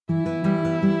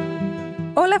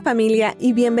Hola familia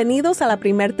y bienvenidos a la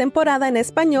primera temporada en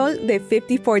español de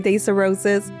 54 Days of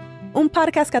Roses, un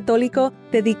podcast católico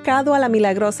dedicado a la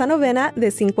milagrosa novena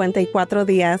de 54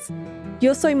 días.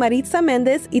 Yo soy Maritza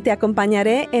Méndez y te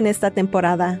acompañaré en esta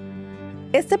temporada.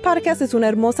 Este podcast es una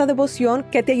hermosa devoción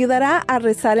que te ayudará a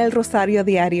rezar el rosario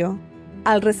diario.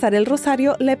 Al rezar el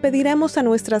rosario, le pediremos a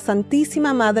nuestra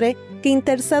Santísima Madre que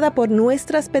interceda por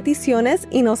nuestras peticiones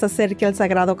y nos acerque al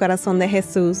Sagrado Corazón de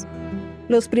Jesús.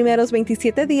 Los primeros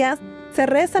 27 días se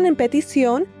rezan en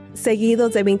petición,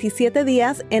 seguidos de 27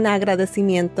 días en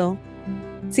agradecimiento.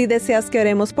 Si deseas que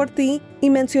oremos por ti y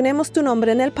mencionemos tu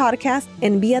nombre en el podcast,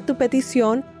 envía tu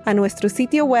petición a nuestro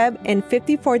sitio web en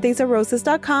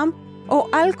 54daysofroses.com o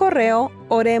al correo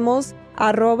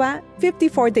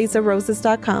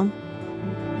oremos@54daysofroses.com.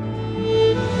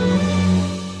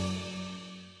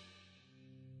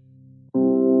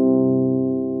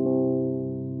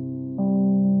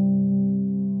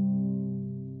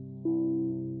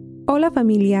 Hola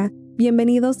familia,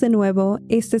 bienvenidos de nuevo.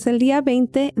 Este es el día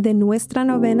 20 de nuestra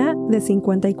novena de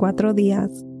 54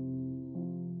 días.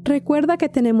 Recuerda que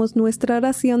tenemos nuestra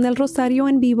oración del rosario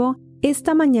en vivo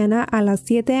esta mañana a las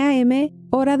 7 a.m.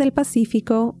 hora del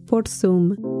Pacífico por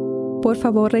Zoom. Por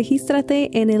favor,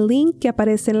 regístrate en el link que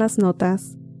aparece en las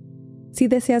notas. Si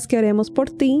deseas que oremos por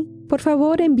ti, por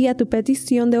favor envía tu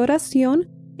petición de oración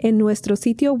en nuestro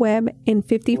sitio web en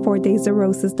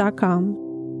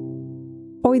 54daysofroses.com.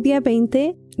 Hoy día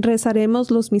 20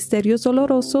 rezaremos los misterios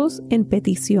dolorosos en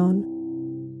petición.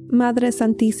 Madre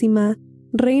Santísima,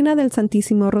 Reina del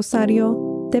Santísimo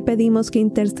Rosario, te pedimos que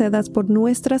intercedas por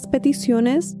nuestras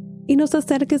peticiones y nos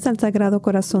acerques al Sagrado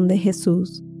Corazón de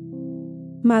Jesús.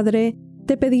 Madre,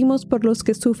 te pedimos por los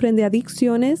que sufren de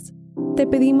adicciones, te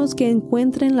pedimos que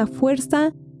encuentren la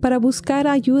fuerza para buscar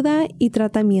ayuda y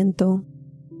tratamiento.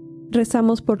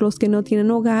 Rezamos por los que no tienen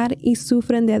hogar y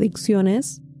sufren de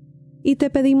adicciones, y te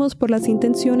pedimos por las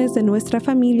intenciones de nuestra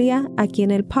familia aquí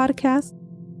en el podcast,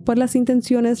 por las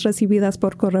intenciones recibidas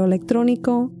por correo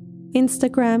electrónico,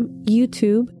 Instagram,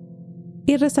 YouTube,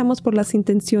 y rezamos por las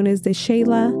intenciones de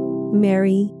Sheila,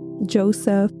 Mary,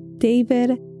 Joseph,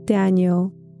 David, Daniel,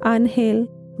 Ángel,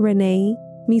 Renee,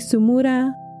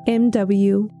 Misumura,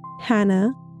 MW,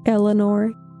 Hannah,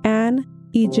 Eleanor, Anne,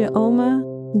 Ijeoma,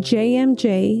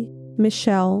 JMJ,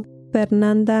 Michelle,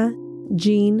 Fernanda,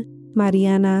 Jean,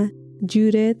 Mariana,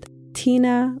 Judith,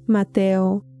 Tina,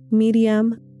 Mateo,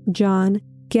 Miriam, John,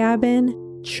 Gavin,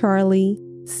 Charlie,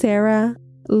 Sarah,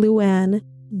 Luann,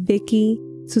 Vicky,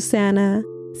 Susana,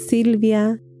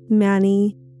 Silvia,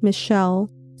 Manny, Michelle,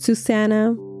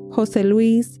 Susana, José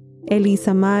Luis,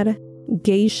 Elisa Mar,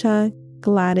 Geisha,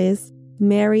 Gladys,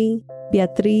 Mary,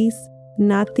 Beatriz,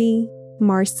 Nati,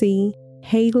 Marcy,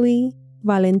 Haley,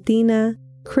 Valentina,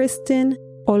 Kristen,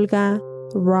 Olga,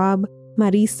 Rob,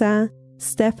 Marisa,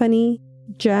 Stephanie,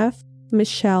 Jeff,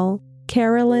 Michelle,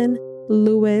 Carolyn,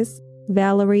 Louis,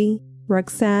 Valerie,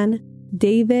 Roxanne,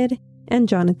 David, and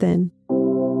Jonathan.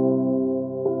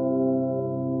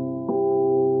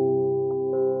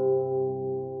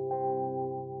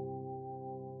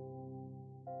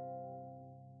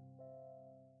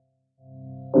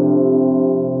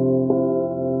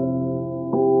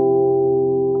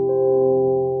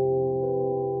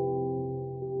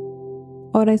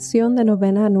 Oración de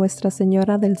novena a Nuestra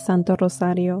Señora del Santo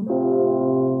Rosario.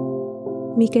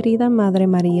 Mi querida Madre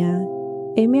María,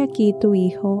 heme aquí tu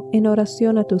Hijo en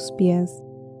oración a tus pies.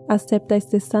 Acepta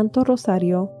este Santo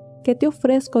Rosario que te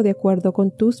ofrezco de acuerdo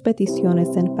con tus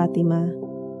peticiones en Fátima.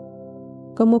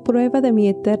 Como prueba de mi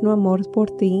eterno amor por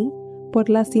ti, por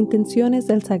las intenciones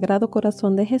del Sagrado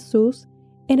Corazón de Jesús,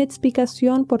 en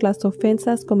expiación por las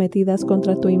ofensas cometidas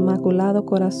contra tu Inmaculado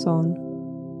Corazón,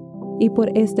 y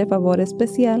por este favor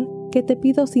especial que te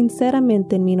pido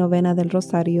sinceramente en mi novena del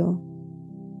Rosario.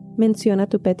 Menciona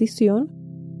tu petición.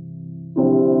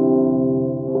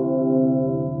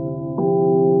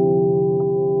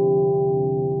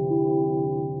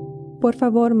 Por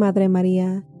favor, Madre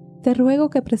María, te ruego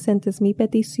que presentes mi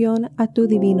petición a tu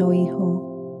Divino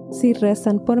Hijo. Si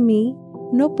rezan por mí,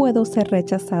 no puedo ser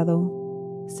rechazado.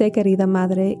 Sé, querida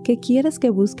Madre, que quieres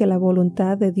que busque la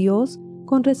voluntad de Dios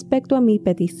con respecto a mi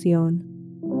petición.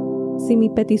 Si mi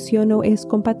petición no es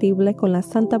compatible con la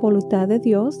santa voluntad de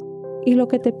Dios y lo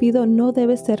que te pido no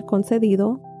debe ser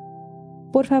concedido,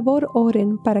 por favor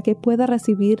oren para que pueda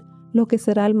recibir lo que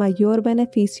será el mayor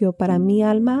beneficio para mi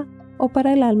alma o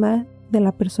para el alma de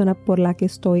la persona por la que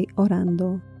estoy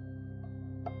orando.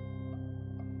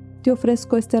 Te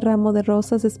ofrezco este ramo de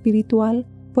rosas espiritual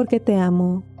porque te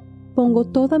amo. Pongo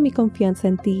toda mi confianza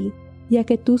en ti, ya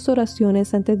que tus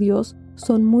oraciones ante Dios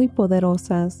son muy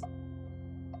poderosas.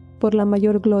 por la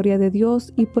mayor gloria de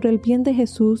Dios y por el bien de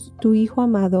Jesús, tu Hijo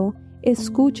amado,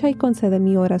 escucha y concede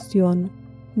mi oración.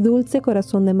 Dulce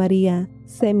corazón de María,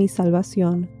 sé mi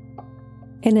salvación.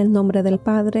 En el nombre del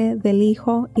Padre, del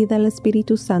Hijo y del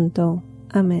Espíritu Santo.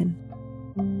 Amén.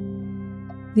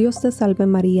 Dios te salve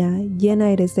María, llena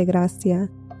eres de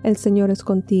gracia, el Señor es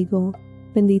contigo.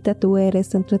 Bendita tú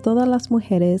eres entre todas las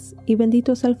mujeres, y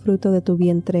bendito es el fruto de tu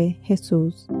vientre,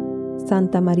 Jesús.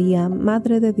 Santa María,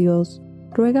 Madre de Dios,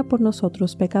 ruega por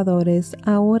nosotros pecadores,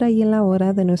 ahora y en la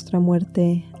hora de nuestra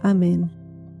muerte. Amén.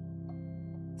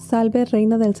 Salve,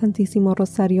 Reina del Santísimo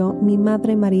Rosario, mi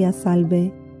Madre María,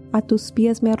 salve. A tus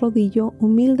pies me arrodillo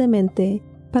humildemente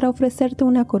para ofrecerte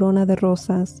una corona de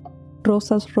rosas,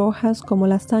 rosas rojas como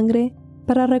la sangre,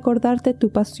 para recordarte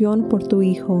tu pasión por tu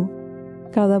Hijo.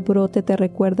 Cada brote te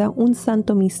recuerda un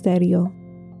santo misterio,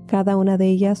 cada una de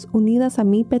ellas unidas a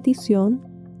mi petición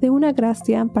de una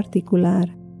gracia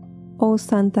particular. Oh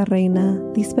Santa Reina,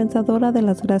 dispensadora de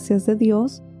las gracias de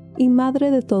Dios y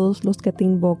Madre de todos los que te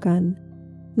invocan,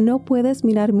 no puedes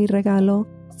mirar mi regalo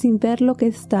sin ver lo que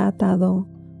está atado.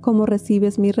 Como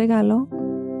recibes mi regalo,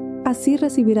 así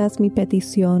recibirás mi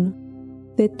petición.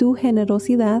 De tu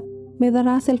generosidad me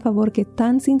darás el favor que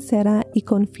tan sincera y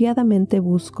confiadamente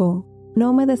busco.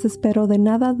 No me desespero de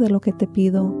nada de lo que te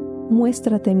pido.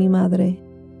 Muéstrate mi Madre.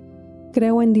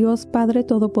 Creo en Dios Padre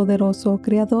Todopoderoso,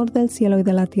 Creador del cielo y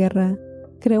de la tierra.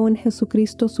 Creo en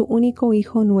Jesucristo, su único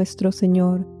Hijo, nuestro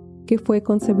Señor, que fue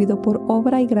concebido por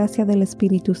obra y gracia del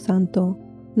Espíritu Santo.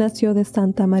 Nació de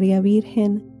Santa María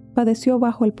Virgen, padeció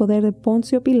bajo el poder de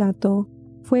Poncio Pilato,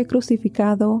 fue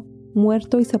crucificado,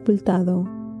 muerto y sepultado.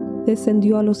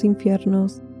 Descendió a los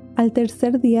infiernos. Al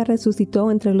tercer día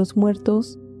resucitó entre los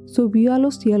muertos, subió a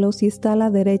los cielos y está a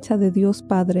la derecha de Dios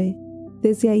Padre.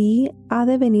 Desde ahí ha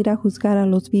de venir a juzgar a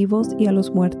los vivos y a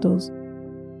los muertos.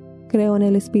 Creo en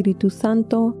el Espíritu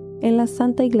Santo, en la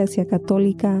Santa Iglesia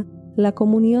Católica, la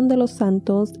comunión de los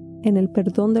santos, en el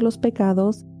perdón de los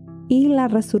pecados y la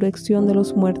resurrección de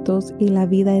los muertos y la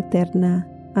vida eterna.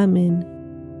 Amén.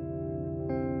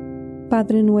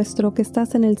 Padre nuestro que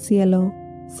estás en el cielo,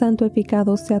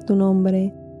 santificado sea tu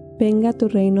nombre. Venga tu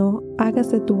reino,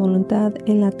 hágase tu voluntad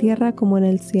en la tierra como en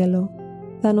el cielo.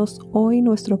 Danos hoy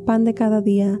nuestro pan de cada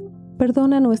día.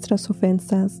 Perdona nuestras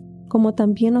ofensas, como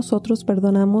también nosotros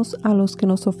perdonamos a los que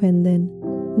nos ofenden.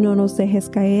 No nos dejes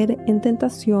caer en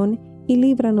tentación y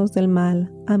líbranos del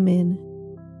mal. Amén.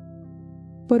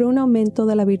 Por un aumento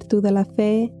de la virtud de la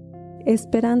fe,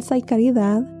 esperanza y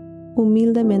caridad,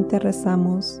 humildemente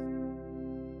rezamos.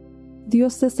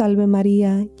 Dios te salve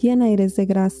María, llena eres de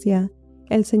gracia,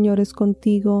 el Señor es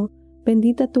contigo.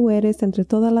 Bendita tú eres entre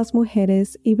todas las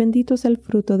mujeres, y bendito es el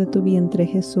fruto de tu vientre,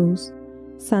 Jesús.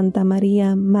 Santa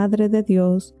María, Madre de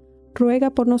Dios,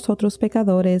 ruega por nosotros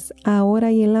pecadores,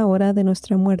 ahora y en la hora de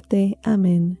nuestra muerte.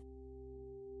 Amén.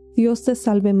 Dios te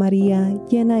salve María,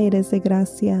 llena eres de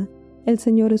gracia, el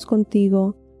Señor es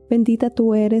contigo. Bendita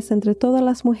tú eres entre todas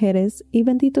las mujeres, y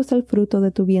bendito es el fruto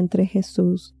de tu vientre,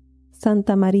 Jesús.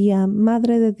 Santa María,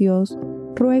 Madre de Dios,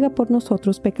 ruega por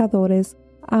nosotros pecadores,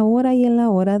 ahora y en la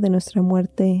hora de nuestra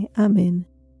muerte. Amén.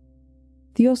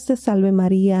 Dios te salve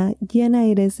María, llena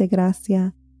eres de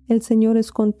gracia, el Señor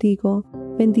es contigo.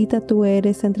 Bendita tú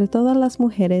eres entre todas las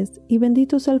mujeres, y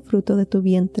bendito es el fruto de tu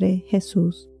vientre,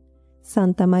 Jesús.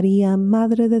 Santa María,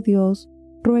 Madre de Dios,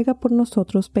 ruega por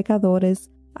nosotros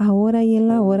pecadores, ahora y en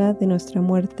la hora de nuestra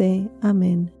muerte.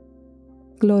 Amén.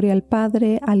 Gloria al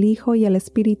Padre, al Hijo y al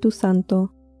Espíritu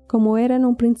Santo, como era en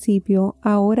un principio,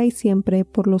 ahora y siempre,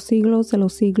 por los siglos de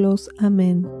los siglos.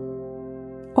 Amén.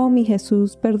 Oh mi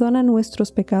Jesús, perdona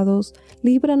nuestros pecados,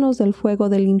 líbranos del fuego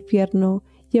del infierno,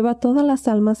 lleva todas las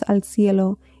almas al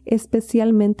cielo,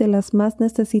 especialmente las más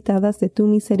necesitadas de tu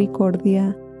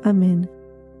misericordia. Amén.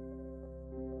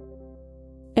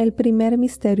 El primer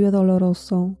misterio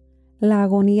doloroso, la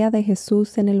agonía de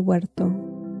Jesús en el huerto.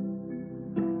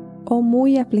 Oh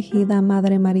muy afligida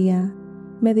Madre María,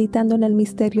 meditando en el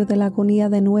misterio de la agonía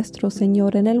de nuestro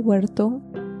Señor en el huerto,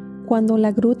 cuando en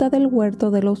la gruta del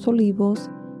huerto de los olivos,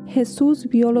 Jesús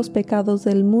vio los pecados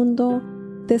del mundo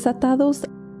desatados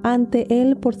ante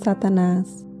él por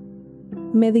Satanás.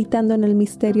 Meditando en el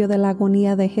misterio de la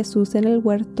agonía de Jesús en el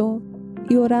huerto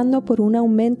y orando por un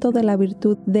aumento de la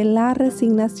virtud de la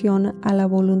resignación a la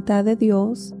voluntad de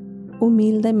Dios,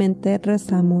 humildemente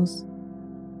rezamos.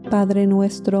 Padre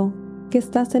nuestro, que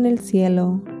estás en el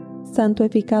cielo,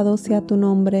 santificado sea tu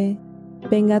nombre.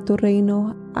 Venga tu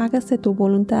reino, hágase tu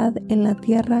voluntad en la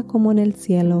tierra como en el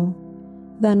cielo.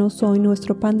 Danos hoy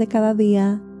nuestro pan de cada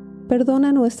día.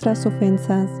 Perdona nuestras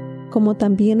ofensas, como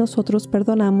también nosotros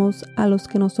perdonamos a los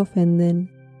que nos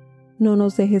ofenden. No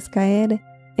nos dejes caer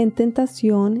en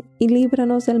tentación y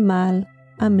líbranos del mal.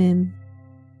 Amén.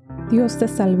 Dios te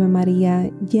salve María,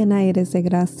 llena eres de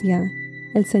gracia,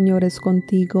 el Señor es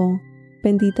contigo.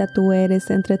 Bendita tú eres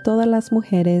entre todas las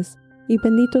mujeres, y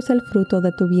bendito es el fruto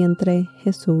de tu vientre,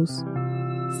 Jesús.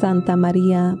 Santa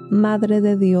María, Madre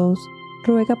de Dios,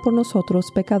 ruega por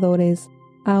nosotros pecadores,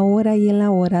 ahora y en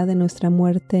la hora de nuestra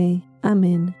muerte.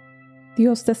 Amén.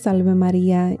 Dios te salve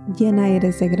María, llena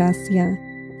eres de gracia,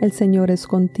 el Señor es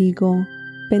contigo.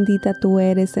 Bendita tú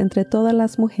eres entre todas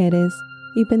las mujeres,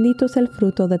 y bendito es el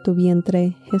fruto de tu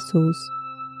vientre, Jesús.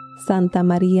 Santa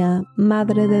María,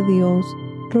 Madre de Dios,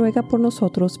 ruega por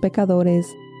nosotros pecadores,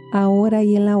 ahora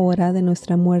y en la hora de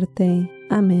nuestra muerte.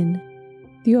 Amén.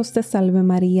 Dios te salve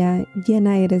María,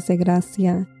 llena eres de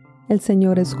gracia, el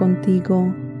Señor es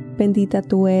contigo. Bendita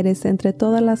tú eres entre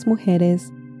todas las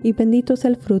mujeres, y bendito es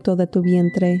el fruto de tu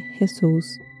vientre,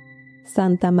 Jesús.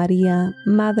 Santa María,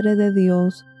 Madre de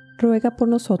Dios, ruega por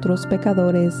nosotros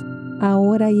pecadores,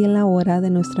 ahora y en la hora de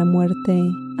nuestra muerte.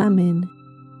 Amén.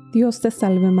 Dios te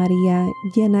salve María,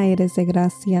 llena eres de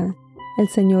gracia, el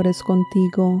Señor es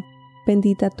contigo.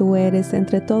 Bendita tú eres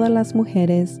entre todas las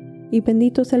mujeres, y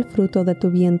bendito es el fruto de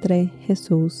tu vientre,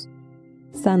 Jesús.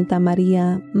 Santa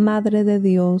María, Madre de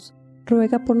Dios,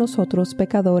 ruega por nosotros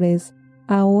pecadores,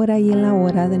 ahora y en la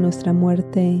hora de nuestra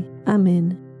muerte.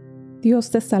 Amén.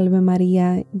 Dios te salve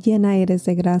María, llena eres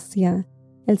de gracia,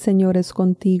 el Señor es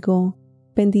contigo.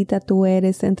 Bendita tú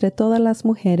eres entre todas las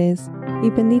mujeres, y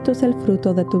bendito es el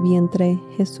fruto de tu vientre,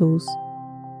 Jesús.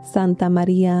 Santa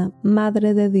María,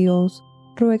 Madre de Dios,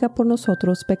 ruega por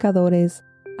nosotros pecadores,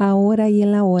 ahora y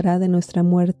en la hora de nuestra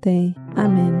muerte.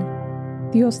 Amén.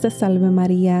 Dios te salve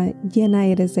María, llena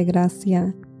eres de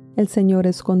gracia, el Señor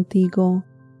es contigo.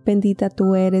 Bendita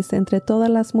tú eres entre todas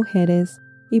las mujeres,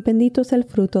 y bendito es el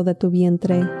fruto de tu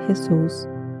vientre, Jesús.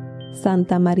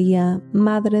 Santa María,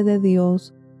 Madre de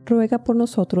Dios, ruega por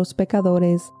nosotros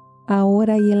pecadores,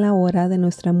 ahora y en la hora de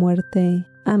nuestra muerte.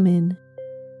 Amén.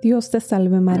 Dios te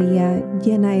salve María,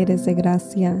 llena eres de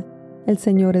gracia, el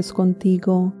Señor es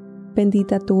contigo.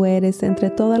 Bendita tú eres entre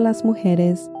todas las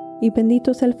mujeres, y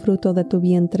bendito es el fruto de tu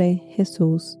vientre,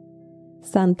 Jesús.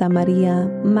 Santa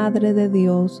María, Madre de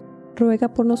Dios,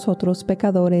 ruega por nosotros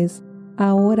pecadores,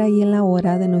 ahora y en la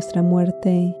hora de nuestra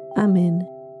muerte. Amén.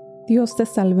 Dios te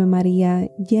salve María,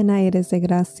 llena eres de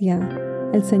gracia,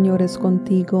 el Señor es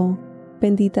contigo.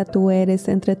 Bendita tú eres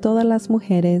entre todas las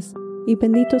mujeres, y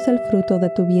bendito es el fruto de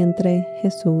tu vientre,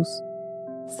 Jesús.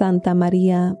 Santa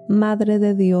María, Madre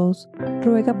de Dios,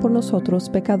 ruega por nosotros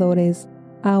pecadores,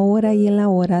 ahora y en la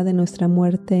hora de nuestra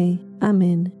muerte.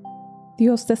 Amén.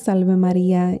 Dios te salve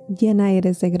María, llena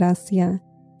eres de gracia,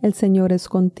 el Señor es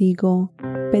contigo.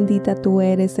 Bendita tú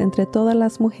eres entre todas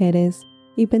las mujeres,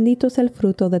 y bendito es el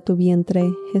fruto de tu vientre,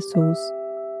 Jesús.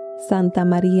 Santa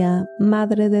María,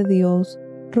 Madre de Dios,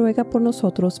 ruega por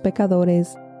nosotros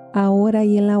pecadores, ahora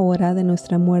y en la hora de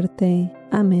nuestra muerte.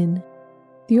 Amén.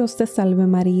 Dios te salve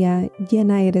María,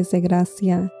 llena eres de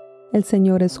gracia, el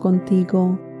Señor es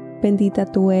contigo. Bendita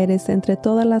tú eres entre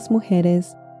todas las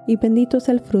mujeres, y bendito es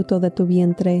el fruto de tu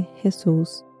vientre,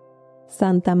 Jesús.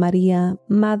 Santa María,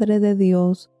 Madre de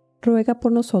Dios, ruega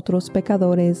por nosotros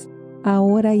pecadores,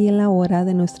 ahora y en la hora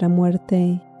de nuestra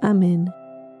muerte. Amén.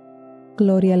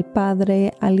 Gloria al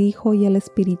Padre, al Hijo y al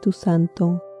Espíritu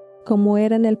Santo, como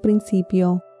era en el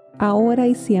principio, ahora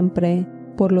y siempre,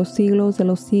 por los siglos de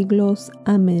los siglos.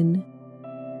 Amén.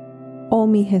 Oh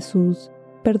mi Jesús,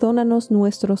 perdónanos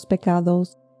nuestros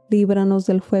pecados, líbranos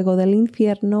del fuego del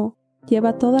infierno,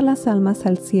 lleva todas las almas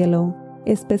al cielo,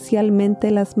 especialmente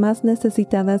las más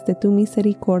necesitadas de tu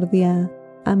misericordia.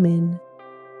 Amén.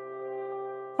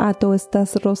 Ato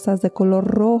estas rosas de color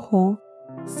rojo,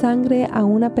 sangre a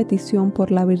una petición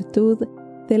por la virtud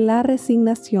de la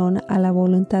resignación a la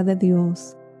voluntad de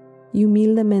Dios, y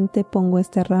humildemente pongo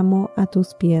este ramo a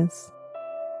tus pies.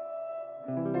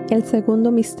 El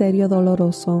segundo misterio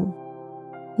doloroso,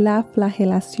 la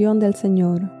flagelación del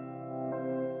Señor.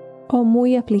 Oh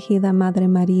muy afligida Madre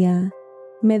María,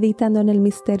 meditando en el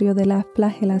misterio de la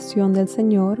flagelación del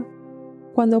Señor,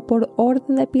 cuando por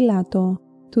orden de Pilato,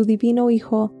 tu divino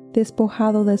Hijo,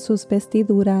 despojado de sus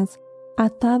vestiduras,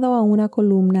 atado a una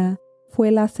columna,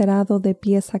 fue lacerado de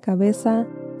pies a cabeza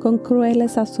con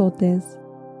crueles azotes,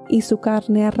 y su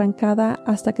carne arrancada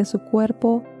hasta que su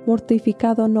cuerpo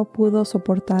mortificado no pudo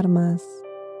soportar más.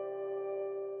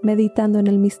 Meditando en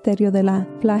el misterio de la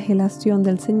flagelación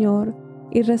del Señor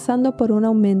y rezando por un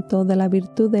aumento de la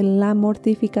virtud de la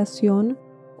mortificación,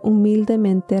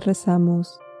 humildemente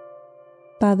rezamos.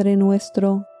 Padre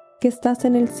nuestro, que estás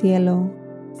en el cielo,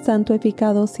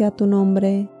 santificado sea tu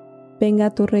nombre, venga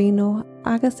tu reino,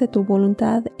 hágase tu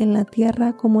voluntad en la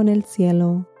tierra como en el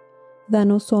cielo.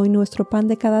 Danos hoy nuestro pan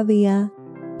de cada día.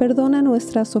 Perdona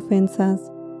nuestras ofensas,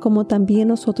 como también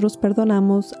nosotros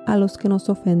perdonamos a los que nos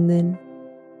ofenden.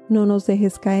 No nos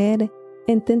dejes caer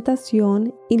en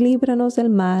tentación y líbranos del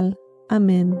mal.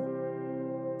 Amén.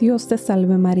 Dios te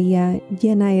salve María,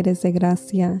 llena eres de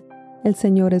gracia. El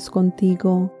Señor es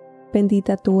contigo.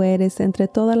 Bendita tú eres entre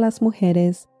todas las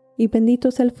mujeres, y bendito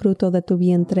es el fruto de tu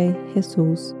vientre,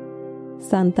 Jesús.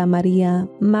 Santa María,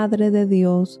 Madre de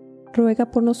Dios,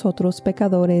 ruega por nosotros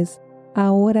pecadores,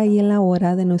 ahora y en la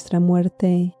hora de nuestra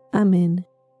muerte. Amén.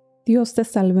 Dios te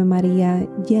salve María,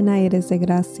 llena eres de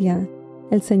gracia.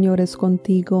 El Señor es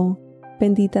contigo.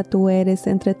 Bendita tú eres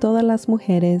entre todas las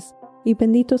mujeres, y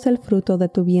bendito es el fruto de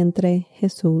tu vientre,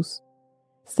 Jesús.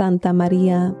 Santa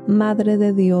María, Madre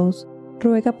de Dios,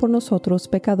 ruega por nosotros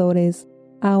pecadores,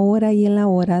 ahora y en la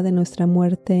hora de nuestra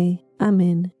muerte.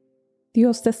 Amén.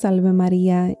 Dios te salve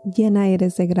María, llena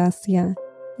eres de gracia.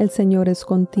 El Señor es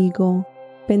contigo.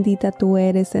 Bendita tú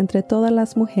eres entre todas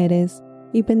las mujeres,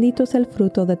 y bendito es el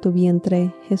fruto de tu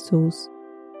vientre, Jesús.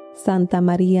 Santa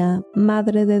María,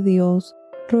 Madre de Dios,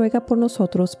 ruega por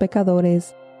nosotros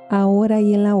pecadores, ahora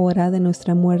y en la hora de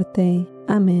nuestra muerte.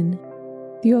 Amén.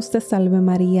 Dios te salve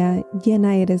María,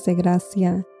 llena eres de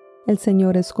gracia. El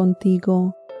Señor es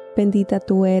contigo. Bendita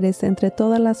tú eres entre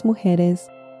todas las mujeres,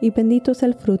 y bendito es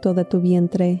el fruto de tu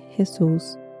vientre,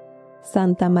 Jesús.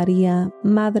 Santa María,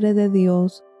 Madre de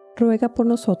Dios, ruega por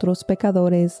nosotros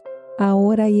pecadores,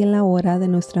 ahora y en la hora de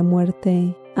nuestra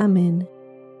muerte. Amén.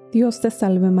 Dios te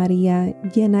salve María,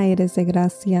 llena eres de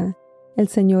gracia. El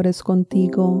Señor es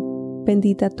contigo.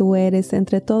 Bendita tú eres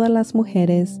entre todas las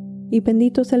mujeres, y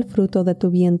bendito es el fruto de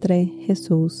tu vientre,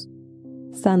 Jesús.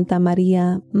 Santa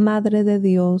María, Madre de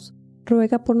Dios,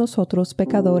 ruega por nosotros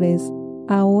pecadores,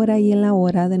 ahora y en la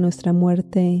hora de nuestra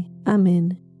muerte.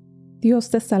 Amén.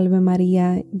 Dios te salve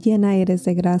María, llena eres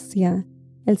de gracia.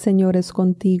 El Señor es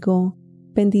contigo.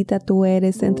 Bendita tú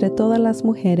eres entre todas las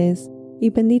mujeres,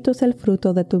 y bendito es el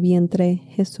fruto de tu vientre,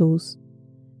 Jesús.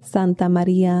 Santa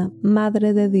María,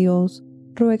 Madre de Dios,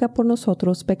 ruega por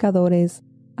nosotros pecadores,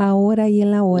 ahora y en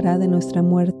la hora de nuestra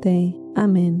muerte.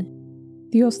 Amén.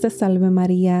 Dios te salve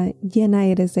María, llena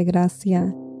eres de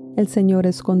gracia. El Señor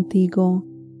es contigo.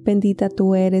 Bendita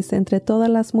tú eres entre todas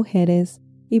las mujeres,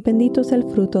 y bendito es el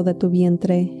fruto de tu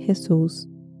vientre, Jesús.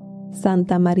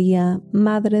 Santa María,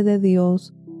 Madre de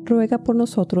Dios, ruega por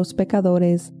nosotros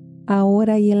pecadores,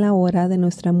 ahora y en la hora de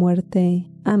nuestra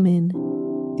muerte. Amén.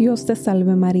 Dios te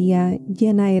salve María,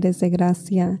 llena eres de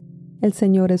gracia. El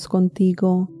Señor es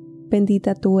contigo.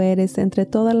 Bendita tú eres entre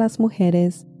todas las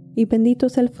mujeres, y bendito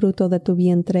es el fruto de tu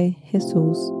vientre,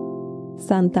 Jesús.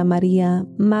 Santa María,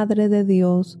 Madre de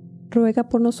Dios, ruega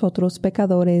por nosotros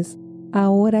pecadores,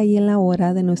 ahora y en la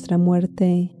hora de nuestra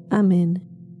muerte. Amén.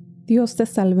 Dios te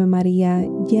salve María,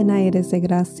 llena eres de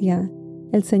gracia.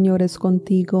 El Señor es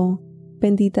contigo.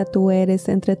 Bendita tú eres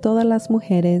entre todas las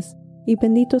mujeres, y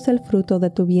bendito es el fruto de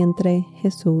tu vientre,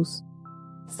 Jesús.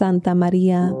 Santa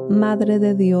María, Madre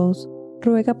de Dios,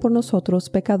 ruega por nosotros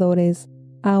pecadores,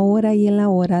 ahora y en la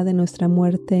hora de nuestra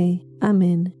muerte.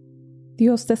 Amén.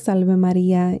 Dios te salve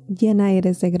María, llena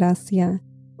eres de gracia.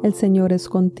 El Señor es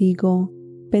contigo.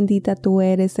 Bendita tú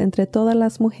eres entre todas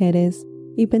las mujeres,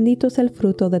 y bendito es el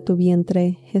fruto de tu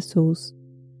vientre, Jesús.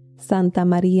 Santa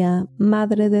María,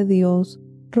 Madre de Dios,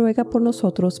 ruega por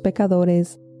nosotros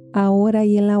pecadores, ahora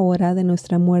y en la hora de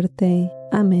nuestra muerte.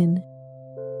 Amén.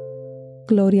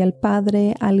 Gloria al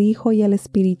Padre, al Hijo y al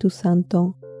Espíritu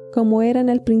Santo, como era en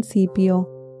el principio,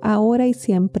 ahora y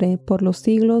siempre, por los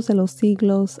siglos de los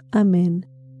siglos. Amén.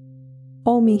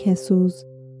 Oh mi Jesús,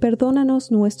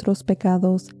 perdónanos nuestros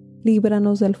pecados,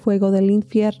 líbranos del fuego del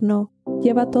infierno,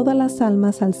 lleva todas las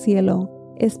almas al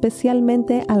cielo,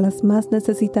 especialmente a las más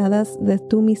necesitadas de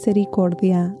tu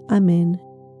misericordia. Amén.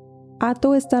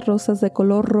 Ato estas rosas de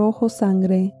color rojo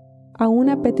sangre a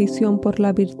una petición por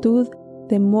la virtud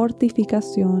de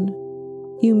mortificación,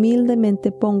 y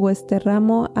humildemente pongo este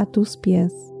ramo a tus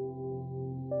pies.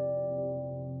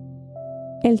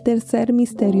 El tercer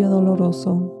misterio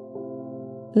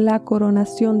doloroso, la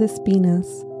coronación de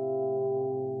espinas.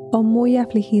 Oh muy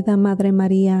afligida Madre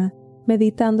María,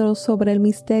 meditando sobre el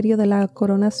misterio de la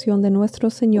coronación de nuestro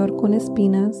Señor con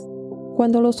espinas,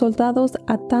 cuando los soldados,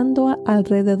 atando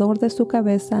alrededor de su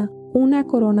cabeza una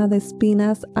corona de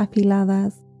espinas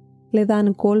afiladas, le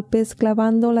dan golpes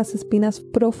clavando las espinas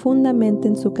profundamente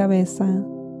en su cabeza.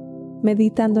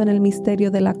 Meditando en el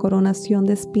misterio de la coronación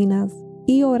de espinas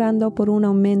y orando por un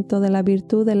aumento de la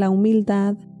virtud de la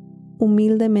humildad,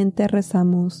 humildemente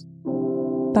rezamos.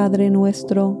 Padre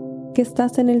nuestro, que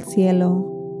estás en el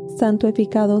cielo,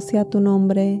 santificado sea tu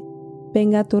nombre.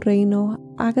 Venga a tu reino,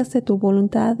 hágase tu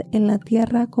voluntad en la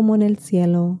tierra como en el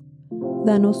cielo.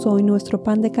 Danos hoy nuestro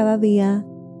pan de cada día.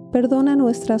 Perdona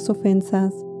nuestras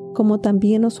ofensas, como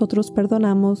también nosotros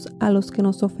perdonamos a los que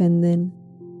nos ofenden.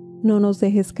 No nos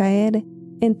dejes caer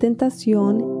en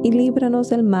tentación y líbranos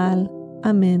del mal.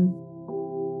 Amén.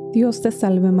 Dios te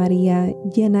salve María,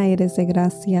 llena eres de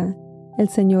gracia. El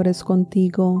Señor es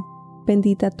contigo.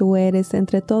 Bendita tú eres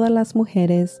entre todas las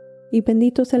mujeres, y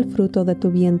bendito es el fruto de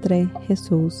tu vientre,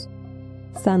 Jesús.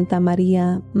 Santa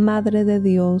María, Madre de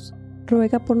Dios,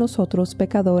 ruega por nosotros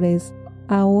pecadores,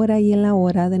 ahora y en la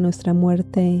hora de nuestra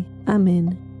muerte.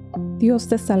 Amén. Dios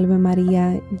te salve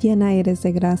María, llena eres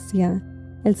de gracia.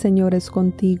 El Señor es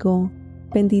contigo.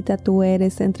 Bendita tú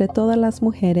eres entre todas las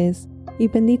mujeres, y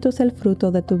bendito es el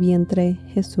fruto de tu vientre,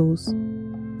 Jesús.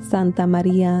 Santa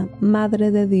María,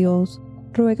 Madre de Dios,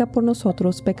 ruega por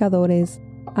nosotros pecadores,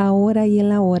 ahora y en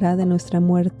la hora de nuestra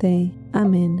muerte.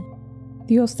 Amén.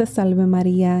 Dios te salve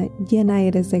María, llena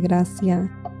eres de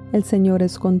gracia. El Señor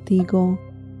es contigo.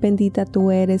 Bendita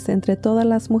tú eres entre todas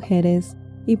las mujeres,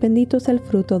 y bendito es el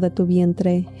fruto de tu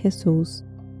vientre, Jesús.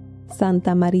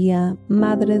 Santa María,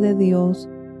 Madre de Dios,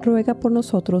 ruega por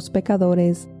nosotros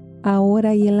pecadores,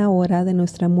 ahora y en la hora de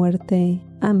nuestra muerte.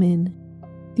 Amén.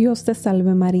 Dios te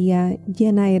salve María,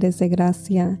 llena eres de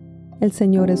gracia. El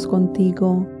Señor es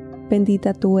contigo.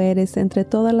 Bendita tú eres entre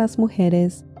todas las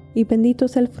mujeres, y bendito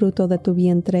es el fruto de tu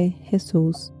vientre,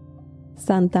 Jesús.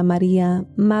 Santa María,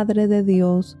 Madre de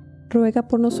Dios, ruega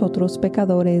por nosotros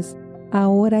pecadores,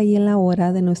 ahora y en la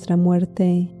hora de nuestra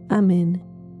muerte. Amén.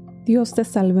 Dios te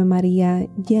salve María,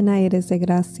 llena eres de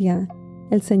gracia.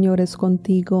 El Señor es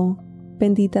contigo.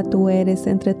 Bendita tú eres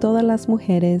entre todas las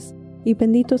mujeres, y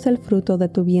bendito es el fruto de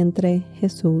tu vientre,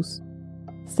 Jesús.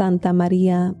 Santa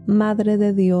María, Madre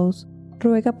de Dios,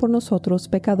 ruega por nosotros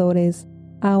pecadores,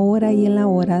 ahora y en la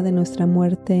hora de nuestra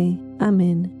muerte.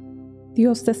 Amén.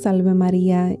 Dios te salve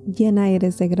María, llena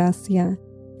eres de gracia.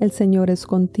 El Señor es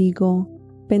contigo.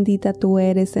 Bendita tú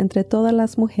eres entre todas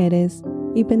las mujeres,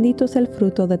 y bendito es el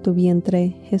fruto de tu vientre,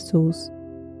 Jesús.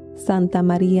 Santa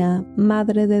María,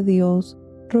 Madre de Dios,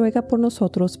 ruega por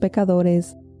nosotros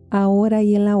pecadores, ahora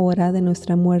y en la hora de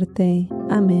nuestra muerte.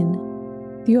 Amén.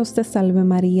 Dios te salve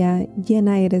María,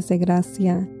 llena eres de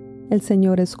gracia. El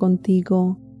Señor es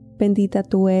contigo. Bendita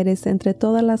tú eres entre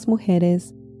todas las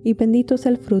mujeres, y bendito es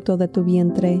el fruto de tu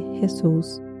vientre,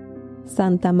 Jesús.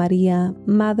 Santa María,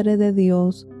 Madre de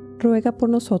Dios, ruega por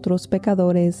nosotros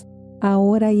pecadores,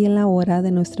 ahora y en la hora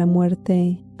de nuestra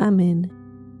muerte. Amén.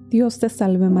 Dios te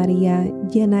salve María,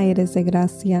 llena eres de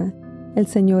gracia. El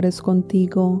Señor es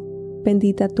contigo.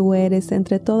 Bendita tú eres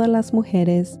entre todas las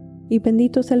mujeres, y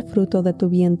bendito es el fruto de tu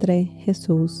vientre,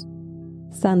 Jesús.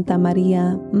 Santa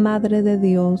María, Madre de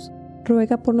Dios,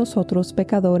 ruega por nosotros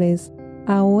pecadores,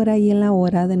 ahora y en la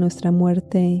hora de nuestra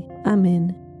muerte.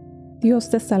 Amén. Dios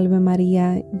te salve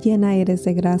María, llena eres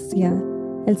de gracia.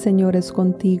 El Señor es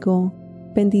contigo.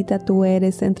 Bendita tú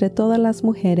eres entre todas las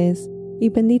mujeres, y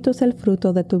bendito es el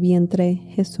fruto de tu vientre,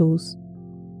 Jesús.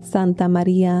 Santa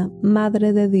María,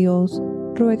 Madre de Dios,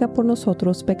 ruega por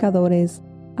nosotros pecadores,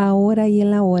 ahora y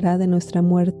en la hora de nuestra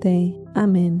muerte.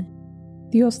 Amén.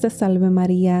 Dios te salve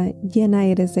María, llena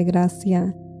eres de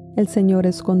gracia. El Señor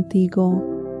es contigo.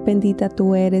 Bendita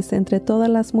tú eres entre todas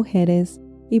las mujeres,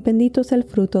 y bendito es el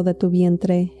fruto de tu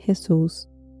vientre, Jesús.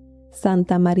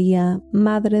 Santa María,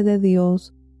 Madre de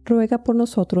Dios, ruega por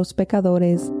nosotros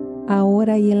pecadores,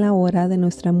 ahora y en la hora de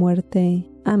nuestra muerte.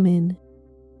 Amén.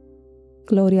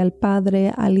 Gloria al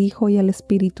Padre, al Hijo y al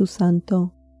Espíritu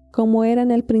Santo, como era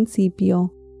en el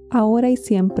principio, ahora y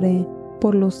siempre,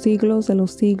 por los siglos de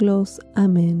los siglos.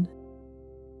 Amén.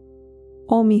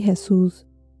 Oh mi Jesús,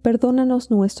 perdónanos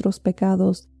nuestros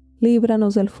pecados,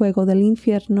 líbranos del fuego del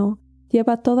infierno,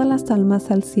 lleva todas las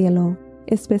almas al cielo,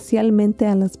 especialmente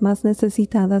a las más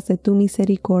necesitadas de tu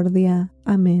misericordia.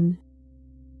 Amén.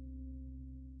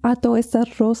 Ato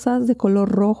estas rosas de color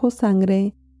rojo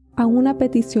sangre a una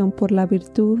petición por la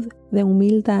virtud de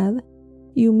humildad,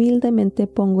 y humildemente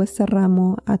pongo este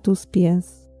ramo a tus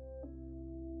pies.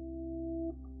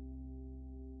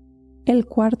 El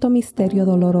cuarto misterio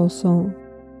doloroso.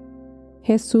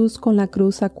 Jesús con la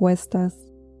cruz a cuestas.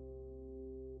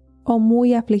 Oh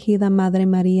muy afligida Madre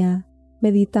María,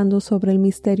 meditando sobre el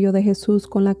misterio de Jesús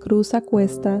con la cruz a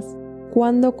cuestas,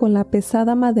 cuando con la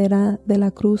pesada madera de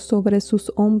la cruz sobre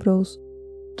sus hombros,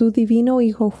 tu divino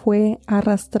Hijo fue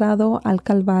arrastrado al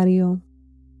Calvario.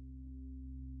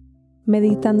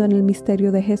 Meditando en el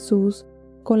misterio de Jesús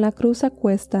con la cruz a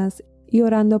cuestas y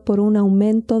orando por un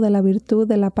aumento de la virtud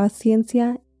de la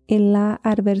paciencia en la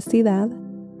adversidad,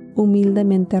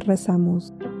 humildemente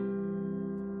rezamos.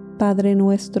 Padre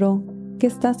nuestro, que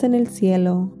estás en el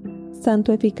cielo,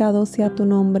 santificado sea tu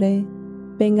nombre.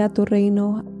 Venga tu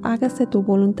reino, hágase tu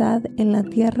voluntad en la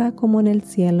tierra como en el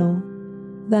cielo.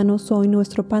 Danos hoy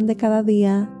nuestro pan de cada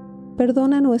día.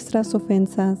 Perdona nuestras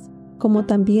ofensas, como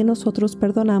también nosotros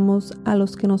perdonamos a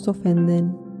los que nos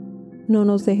ofenden. No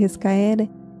nos dejes caer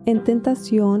en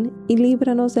tentación y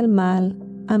líbranos del mal.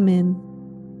 Amén.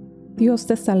 Dios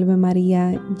te salve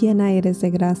María, llena eres de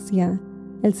gracia.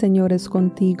 El Señor es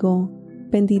contigo.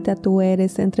 Bendita tú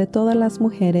eres entre todas las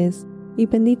mujeres, y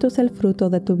bendito es el fruto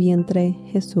de tu vientre,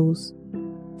 Jesús.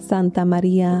 Santa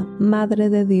María, Madre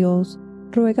de Dios,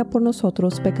 ruega por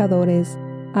nosotros pecadores,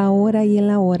 ahora y en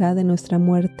la hora de nuestra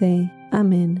muerte.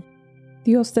 Amén.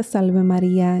 Dios te salve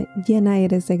María, llena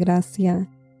eres de gracia.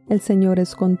 El Señor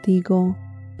es contigo.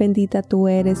 Bendita tú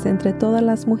eres entre todas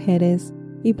las mujeres,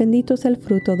 y bendito es el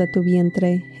fruto de tu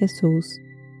vientre, Jesús.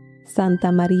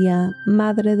 Santa María,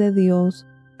 Madre de Dios,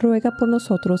 ruega por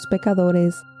nosotros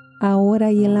pecadores,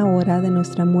 ahora y en la hora de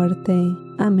nuestra muerte.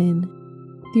 Amén.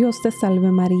 Dios te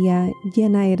salve María,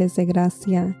 llena eres de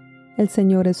gracia. El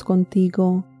Señor es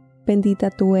contigo. Bendita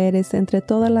tú eres entre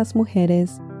todas las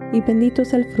mujeres, y bendito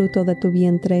es el fruto de tu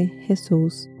vientre,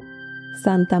 Jesús.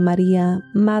 Santa María,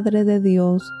 Madre de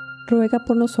Dios, ruega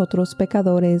por nosotros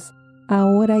pecadores,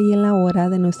 ahora y en la hora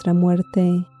de nuestra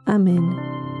muerte. Amén.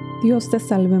 Dios te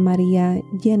salve María,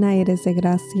 llena eres de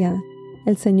gracia.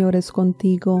 El Señor es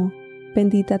contigo.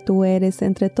 Bendita tú eres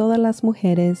entre todas las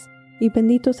mujeres, y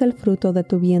bendito es el fruto de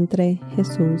tu vientre,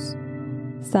 Jesús.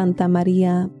 Santa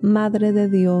María, Madre de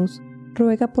Dios,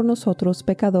 ruega por nosotros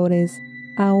pecadores,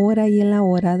 ahora y en la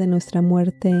hora de nuestra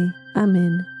muerte.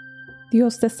 Amén.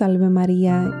 Dios te salve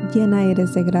María, llena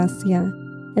eres de gracia.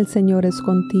 El Señor es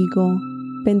contigo.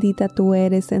 Bendita tú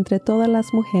eres entre todas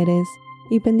las mujeres,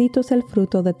 y bendito es el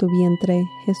fruto de tu vientre,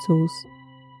 Jesús.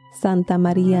 Santa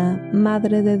María,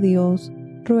 Madre de Dios,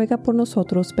 ruega por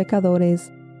nosotros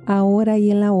pecadores, ahora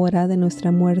y en la hora de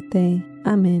nuestra muerte.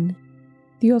 Amén.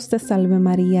 Dios te salve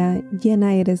María,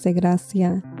 llena eres de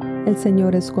gracia. El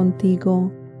Señor es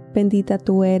contigo. Bendita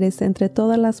tú eres entre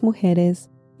todas las mujeres,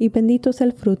 y bendito es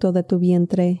el fruto de tu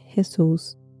vientre,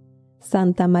 Jesús.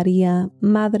 Santa María,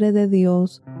 Madre de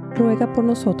Dios, ruega por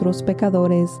nosotros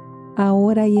pecadores,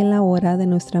 ahora y en la hora de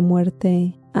nuestra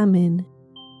muerte. Amén.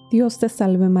 Dios te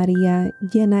salve María,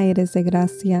 llena eres de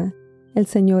gracia. El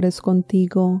Señor es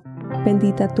contigo.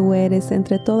 Bendita tú eres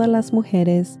entre todas las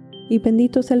mujeres, y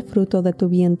bendito es el fruto de tu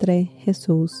vientre,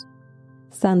 Jesús.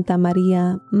 Santa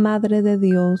María, Madre de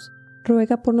Dios,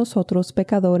 ruega por nosotros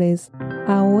pecadores,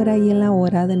 ahora y en la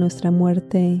hora de nuestra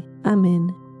muerte. Amén.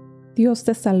 Dios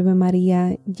te salve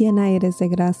María, llena eres de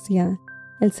gracia.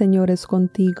 El Señor es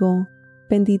contigo.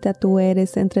 Bendita tú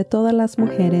eres entre todas las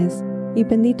mujeres, y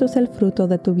bendito es el fruto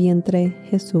de tu vientre,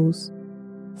 Jesús.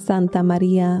 Santa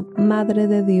María, Madre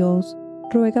de Dios,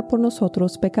 ruega por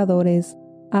nosotros pecadores,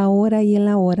 ahora y en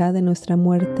la hora de nuestra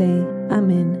muerte.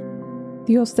 Amén.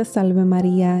 Dios te salve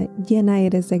María, llena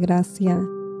eres de gracia.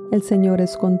 El Señor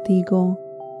es contigo.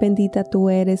 Bendita tú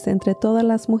eres entre todas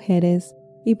las mujeres,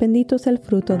 y bendito es el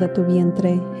fruto de tu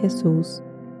vientre, Jesús.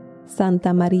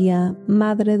 Santa María,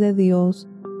 Madre de Dios,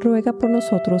 ruega por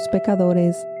nosotros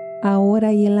pecadores,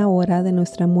 ahora y en la hora de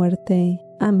nuestra muerte.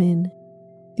 Amén.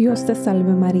 Dios te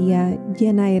salve María,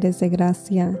 llena eres de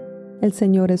gracia. El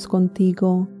Señor es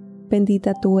contigo.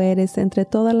 Bendita tú eres entre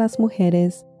todas las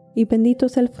mujeres, y bendito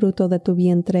es el fruto de tu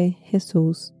vientre,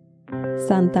 Jesús.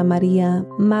 Santa María,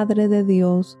 Madre de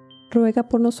Dios, ruega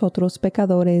por nosotros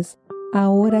pecadores,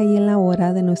 ahora y en la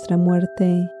hora de nuestra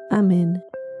muerte. Amén.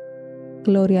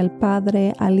 Gloria al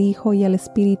Padre, al Hijo y al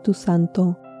Espíritu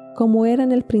Santo, como era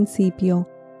en el principio,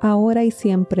 ahora y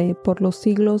siempre, por los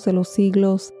siglos de los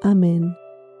siglos. Amén.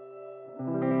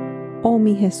 Oh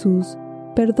mi Jesús,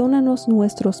 perdónanos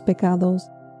nuestros pecados,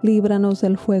 líbranos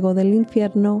del fuego del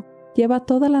infierno, lleva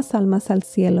todas las almas al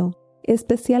cielo,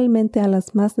 especialmente a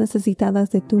las más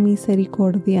necesitadas de tu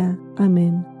misericordia.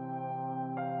 Amén.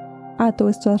 Ato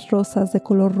estas rosas de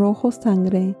color rojo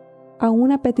sangre a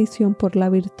una petición por la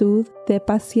virtud de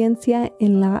paciencia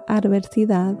en la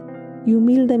adversidad, y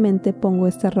humildemente pongo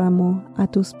este ramo a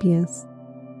tus pies.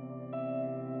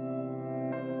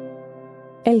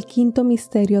 El quinto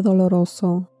misterio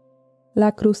doloroso,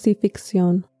 la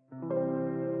crucifixión.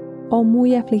 Oh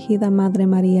muy afligida Madre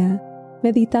María,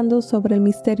 meditando sobre el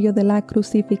misterio de la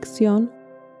crucifixión,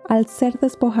 al ser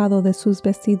despojado de sus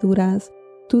vestiduras,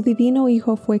 tu divino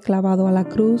Hijo fue clavado a la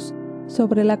cruz,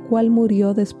 sobre la cual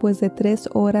murió después de 3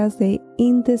 horas de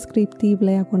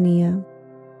indescriptible agonía.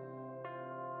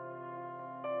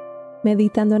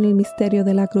 Meditando en el misterio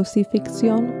de la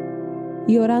crucifixión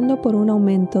y orando por un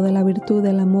aumento de la virtud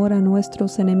del amor a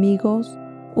nuestros enemigos,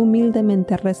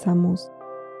 humildemente rezamos.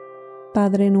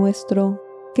 Padre nuestro,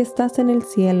 que estás en el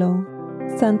cielo,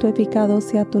 santificado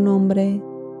sea tu nombre.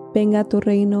 Venga a tu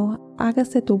reino,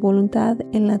 hágase tu voluntad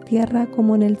en la tierra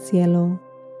como en el cielo.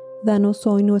 Danos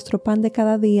hoy nuestro pan de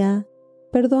cada día.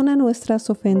 Perdona nuestras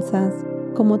ofensas,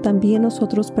 como también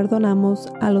nosotros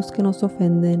perdonamos a los que nos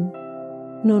ofenden.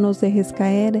 No nos dejes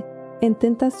caer en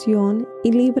tentación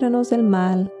y líbranos del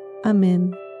mal.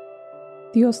 Amén.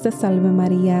 Dios te salve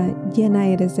María, llena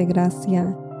eres de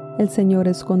gracia. El Señor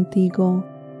es contigo.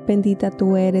 Bendita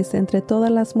tú eres entre todas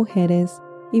las mujeres,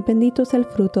 y bendito es el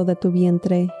fruto de tu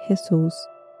vientre, Jesús.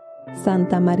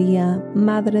 Santa María,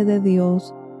 Madre de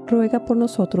Dios, ruega por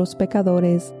nosotros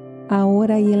pecadores,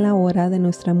 ahora y en la hora de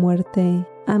nuestra muerte.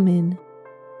 Amén.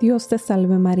 Dios te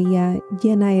salve María,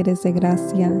 llena eres de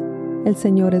gracia. El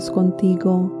Señor es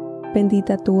contigo.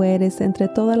 Bendita tú eres entre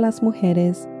todas las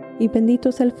mujeres, y bendito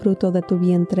es el fruto de tu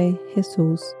vientre,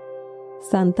 Jesús.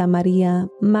 Santa María,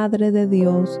 Madre de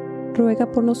Dios,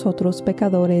 ruega por nosotros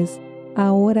pecadores,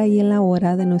 ahora y en la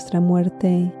hora de nuestra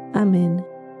muerte. Amén.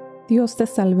 Dios te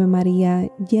salve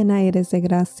María, llena eres de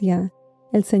gracia.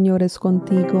 El Señor es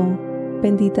contigo.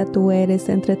 Bendita tú eres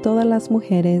entre todas las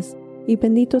mujeres, y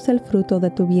bendito es el fruto de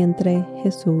tu vientre,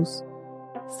 Jesús.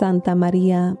 Santa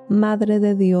María, Madre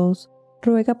de Dios,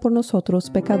 ruega por nosotros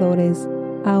pecadores,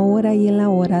 ahora y en la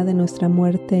hora de nuestra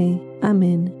muerte.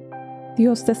 Amén.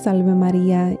 Dios te salve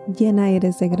María, llena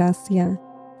eres de gracia.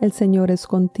 El Señor es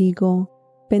contigo.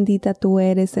 Bendita tú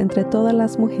eres entre todas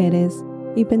las mujeres,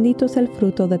 y bendito es el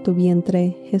fruto de tu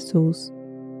vientre, Jesús.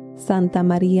 Santa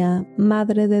María,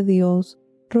 Madre de Dios,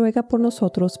 ruega por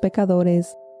nosotros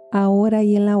pecadores, ahora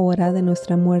y en la hora de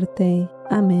nuestra muerte.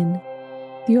 Amén.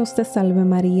 Dios te salve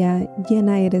María,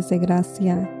 llena eres de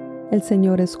gracia. El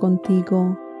Señor es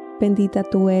contigo. Bendita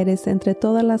tú eres entre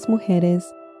todas las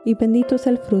mujeres, y bendito es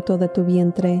el fruto de tu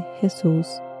vientre, Jesús.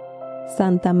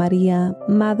 Santa María,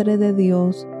 Madre de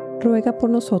Dios, ruega por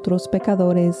nosotros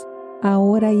pecadores,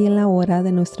 ahora y en la hora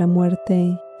de nuestra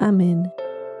muerte. Amén.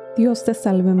 Dios te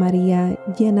salve María,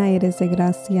 llena eres de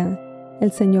gracia.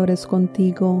 El Señor es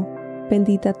contigo.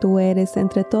 Bendita tú eres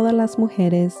entre todas las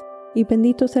mujeres, y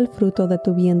bendito es el fruto de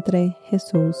tu vientre,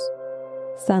 Jesús.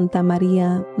 Santa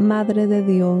María, Madre de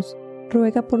Dios,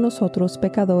 ruega por nosotros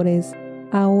pecadores,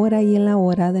 ahora y en la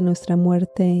hora de nuestra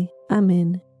muerte.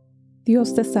 Amén.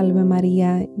 Dios te salve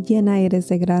María, llena eres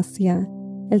de gracia.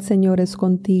 El Señor es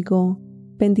contigo.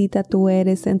 Bendita tú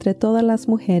eres entre todas las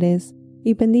mujeres,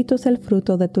 y bendito es el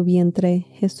fruto de tu vientre,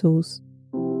 Jesús.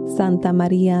 Santa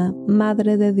María,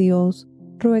 Madre de Dios,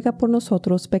 ruega por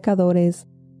nosotros pecadores,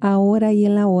 ahora y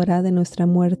en la hora de nuestra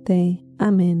muerte.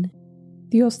 Amén.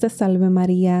 Dios te salve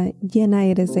María, llena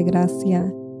eres de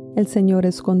gracia. El Señor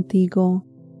es contigo.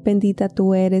 Bendita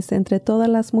tú eres entre todas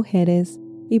las mujeres,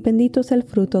 y bendito es el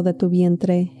fruto de tu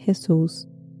vientre, Jesús.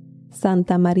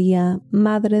 Santa María,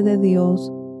 Madre de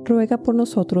Dios, ruega por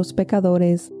nosotros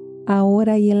pecadores,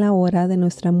 ahora y en la hora de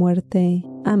nuestra muerte.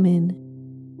 Amén.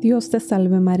 Dios te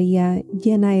salve María,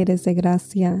 llena eres de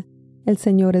gracia. El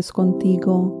Señor es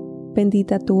contigo.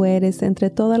 Bendita tú eres entre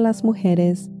todas las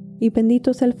mujeres, y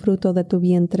bendito es el fruto de tu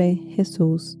vientre,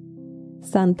 Jesús.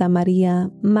 Santa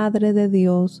María, Madre de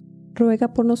Dios,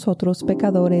 ruega por nosotros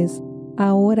pecadores,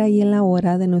 ahora y en la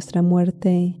hora de nuestra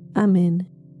muerte. Amén.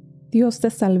 Dios te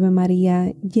salve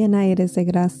María, llena eres de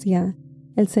gracia.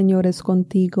 El Señor es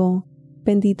contigo.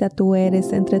 Bendita tú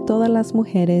eres entre todas las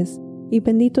mujeres, y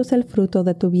bendito es el fruto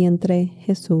de tu vientre,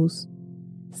 Jesús.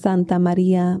 Santa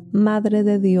María, Madre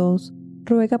de Dios,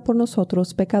 ruega por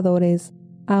nosotros pecadores,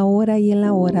 ahora y en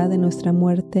la hora de nuestra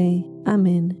muerte.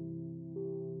 Amén.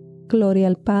 Gloria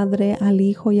al Padre, al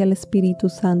Hijo y al Espíritu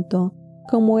Santo,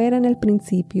 como era en el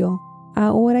principio,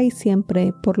 ahora y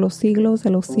siempre, por los siglos de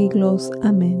los siglos.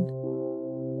 Amén.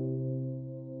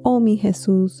 Oh mi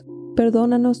Jesús,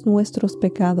 perdónanos nuestros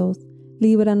pecados,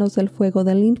 líbranos del fuego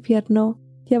del infierno,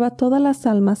 lleva todas las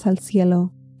almas al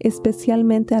cielo,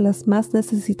 especialmente a las más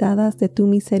necesitadas de tu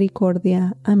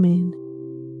misericordia. Amén.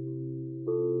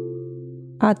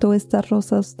 Ato estas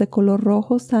rosas de color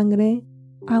rojo sangre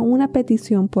a una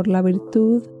petición por la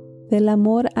virtud del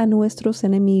amor a nuestros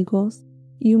enemigos,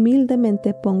 y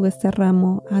humildemente pongo este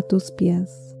ramo a tus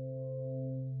pies.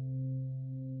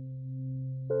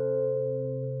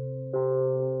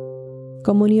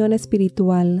 Comunión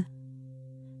espiritual.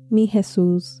 Mi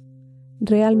Jesús,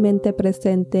 realmente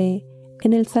presente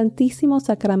en el Santísimo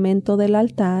Sacramento del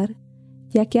altar,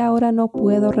 ya que ahora no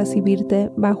puedo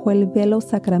recibirte bajo el velo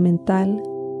sacramental,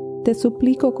 te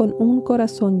suplico con un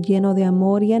corazón lleno de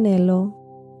amor y anhelo,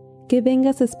 que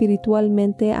vengas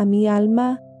espiritualmente a mi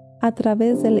alma a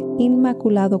través del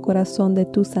Inmaculado Corazón de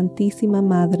tu Santísima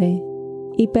Madre,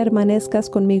 y permanezcas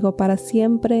conmigo para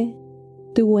siempre,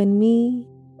 tú en mí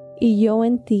y yo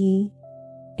en ti,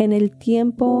 en el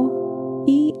tiempo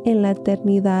y en la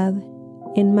eternidad,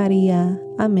 en María.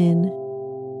 Amén.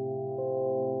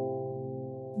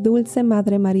 Dulce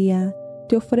Madre María,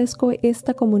 te ofrezco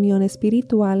esta comunión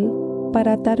espiritual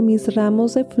para atar mis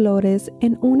ramos de flores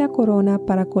en una corona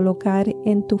para colocar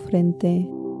en tu frente.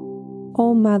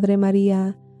 Oh Madre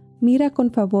María, mira con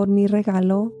favor mi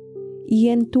regalo, y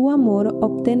en tu amor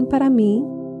obtén para mí,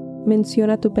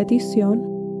 menciona tu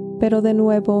petición, pero de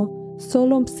nuevo,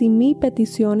 solo si mi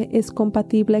petición es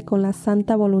compatible con la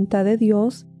santa voluntad de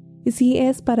Dios, y si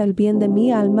es para el bien de mi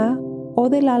alma o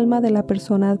del alma de la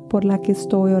persona por la que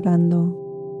estoy orando.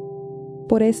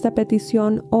 Por esta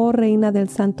petición, oh Reina del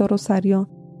Santo Rosario,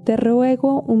 te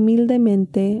ruego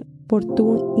humildemente por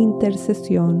tu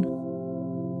intercesión.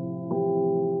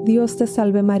 Dios te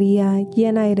salve María,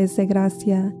 llena eres de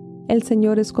gracia, el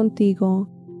Señor es contigo,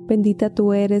 bendita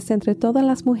tú eres entre todas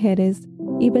las mujeres,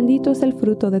 y bendito es el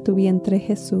fruto de tu vientre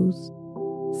Jesús.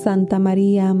 Santa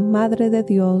María, Madre de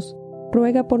Dios,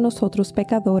 ruega por nosotros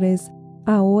pecadores,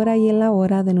 ahora y en la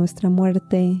hora de nuestra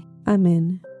muerte.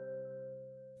 Amén.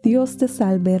 Dios te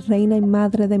salve, Reina y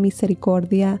Madre de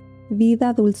misericordia,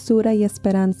 vida, dulzura y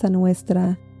esperanza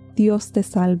nuestra. Dios te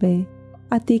salve.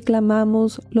 A ti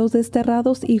clamamos los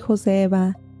desterrados hijos de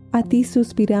Eva, a ti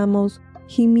suspiramos,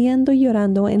 gimiendo y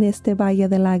llorando en este valle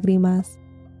de lágrimas.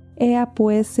 Ea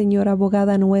pues, Señora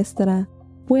abogada nuestra,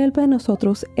 vuelve a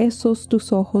nosotros esos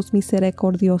tus ojos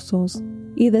misericordiosos,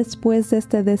 y después de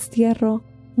este destierro,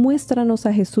 muéstranos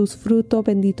a Jesús, fruto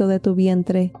bendito de tu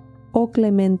vientre. Oh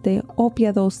clemente, oh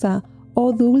piadosa,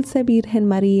 oh dulce Virgen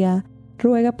María,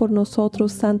 ruega por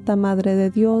nosotros, Santa Madre de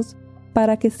Dios,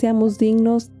 para que seamos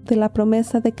dignos de la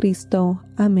promesa de Cristo.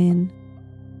 Amén.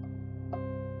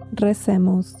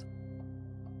 Recemos.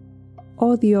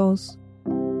 Oh Dios,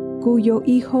 cuyo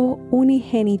Hijo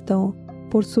unigénito,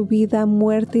 por su vida,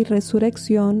 muerte y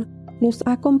resurrección, nos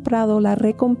ha comprado la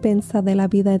recompensa de la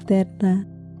vida eterna.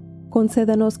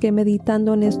 Concédenos que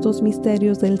meditando en estos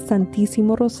misterios del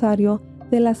Santísimo Rosario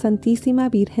de la Santísima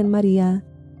Virgen María,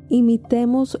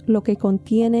 imitemos lo que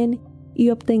contienen y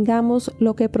obtengamos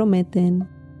lo que prometen.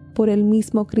 Por el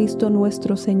mismo Cristo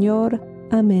nuestro Señor.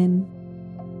 Amén.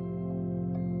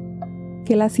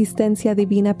 Que la asistencia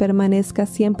divina permanezca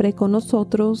siempre con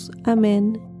nosotros.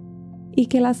 Amén. Y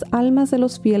que las almas de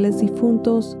los fieles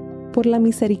difuntos, por la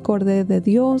misericordia de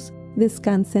Dios,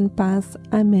 descansen en paz.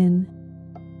 Amén.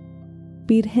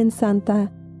 Virgen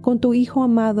Santa, con tu Hijo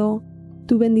amado,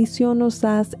 tu bendición nos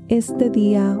das este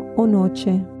día o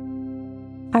noche.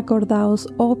 Acordaos,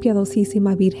 oh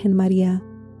piadosísima Virgen María,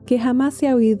 que jamás se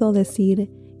ha oído decir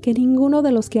que ninguno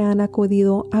de los que han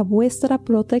acudido a vuestra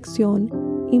protección,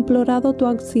 implorado tu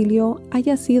auxilio,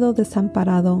 haya sido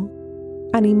desamparado.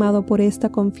 Animado por esta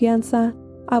confianza,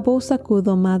 a vos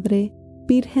acudo, Madre,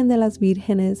 Virgen de las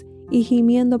Vírgenes, y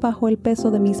gimiendo bajo el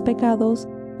peso de mis pecados,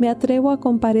 me atrevo a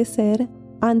comparecer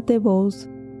ante vos.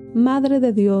 Madre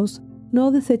de Dios,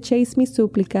 no desechéis mis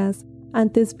súplicas,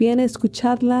 antes bien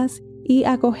escuchadlas y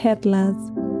acogerlas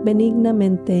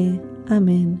benignamente.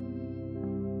 Amén.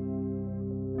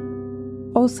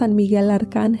 Oh San Miguel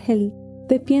Arcángel,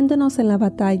 defiéndenos en la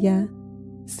batalla.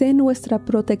 Sé nuestra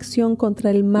protección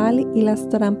contra el mal y las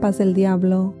trampas del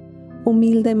diablo.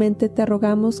 Humildemente te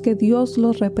rogamos que Dios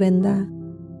los reprenda.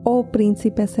 Oh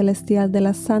Príncipe Celestial de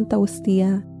la Santa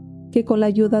Hostia, que con la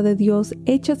ayuda de Dios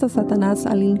eches a Satanás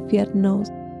al infierno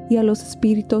y a los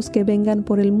espíritus que vengan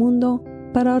por el mundo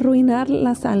para arruinar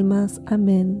las almas.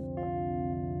 Amén.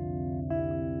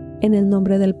 En el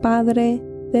nombre del Padre,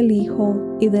 del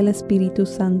Hijo y del Espíritu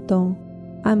Santo.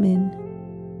 Amén.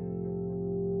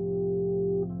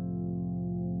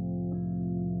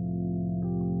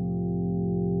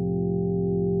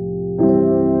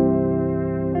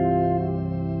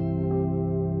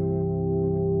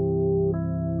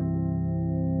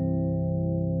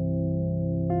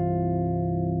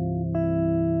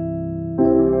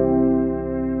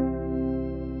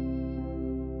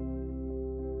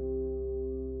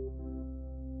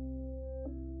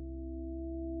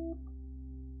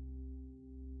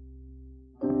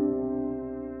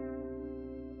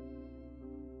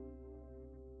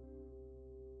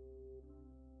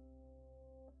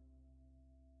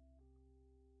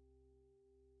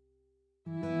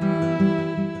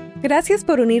 Gracias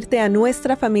por unirte a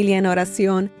nuestra familia en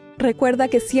oración. Recuerda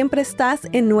que siempre estás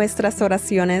en nuestras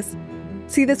oraciones.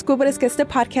 Si descubres que este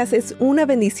podcast es una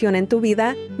bendición en tu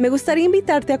vida, me gustaría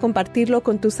invitarte a compartirlo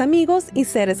con tus amigos y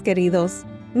seres queridos.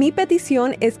 Mi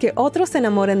petición es que otros se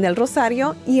enamoren del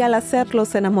rosario y al hacerlo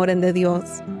se enamoren de Dios.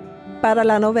 Para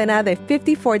la novena de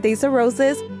 54 Days of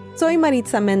Roses, Soy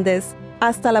Maritza Méndez.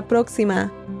 Hasta la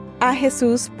próxima. A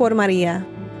Jesús por María.